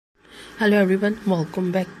Hello everyone,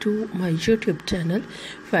 welcome back to my YouTube channel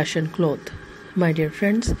Fashion Cloth. My dear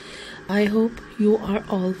friends, I hope you are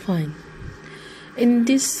all fine. In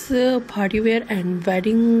this party wear and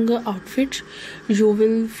wedding outfits, you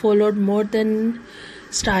will follow more than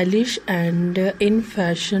stylish and in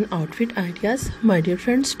fashion outfit ideas. My dear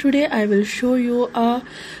friends, today I will show you a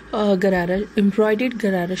embroidered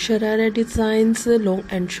garara sharara designs, long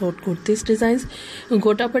and short kurtis designs,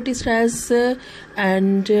 gotapati styles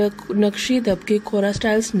and nakshi dabke kora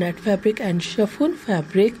styles, net fabric and chiffon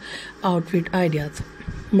fabric outfit ideas.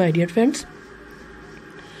 My dear friends,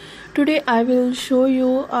 today I will show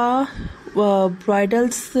you a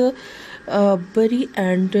bridal's Bari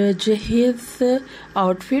and Jahez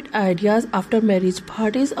outfit ideas, after marriage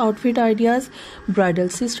parties outfit ideas, bridal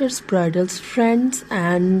sisters, bridal's friends,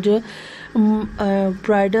 and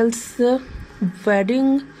bridal's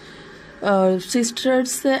wedding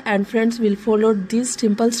sisters and friends will follow these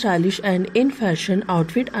simple, stylish and in fashion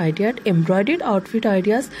outfit ideas, embroidered outfit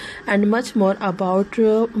ideas, and much more about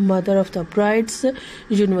mother of the brides,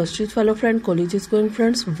 universities fellow friend, colleges going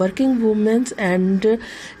friends, working women, and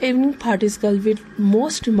evening parties girl with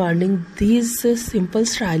most demanding these simple,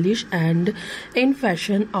 stylish and in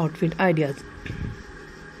fashion outfit ideas.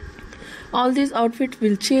 All these outfits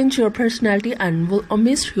will change your personality and will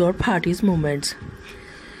omit your party's moments.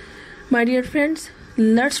 My dear friends,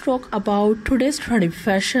 let's talk about today's trendy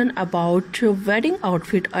fashion, about wedding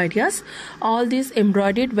outfit ideas. All these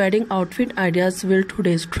embroidered wedding outfit ideas will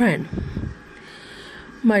today's trend.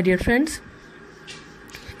 My dear friends,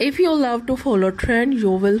 if you love to follow trend,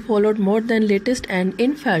 you will follow more than latest and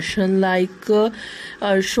in fashion like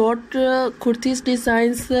short kurtis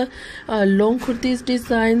designs, long kurtis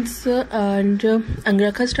designs, and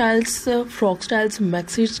angrakha styles, frock styles,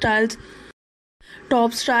 maxi styles,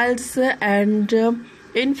 top styles, and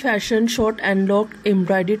in fashion short and long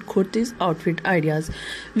embroidered kurtis outfit ideas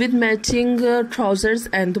with matching trousers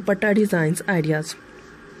and dupatta designs ideas.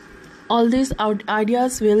 All these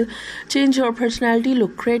ideas will change your personality,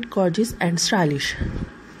 look great, gorgeous and stylish.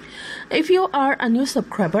 If you are a new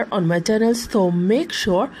subscriber on my channel, so make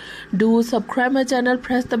sure do subscribe my channel,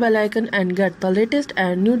 press the bell icon and get the latest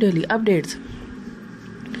and new daily updates.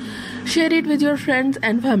 Share it with your friends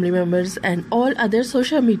and family members and all other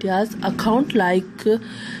social medias account like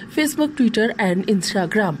Facebook, Twitter and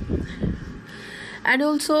Instagram. And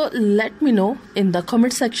also let me know in the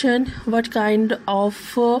comment section what kind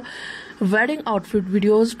of wedding outfit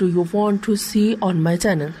videos do you want to see on my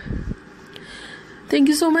channel. Thank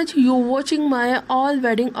you so much. You watching my all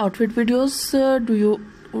wedding outfit videos. Do you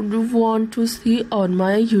want to see on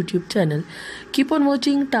my YouTube channel? Keep on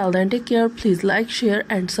watching. Till then, take care. Please like, share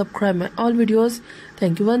and subscribe my all videos.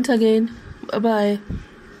 Thank you once again. Bye bye.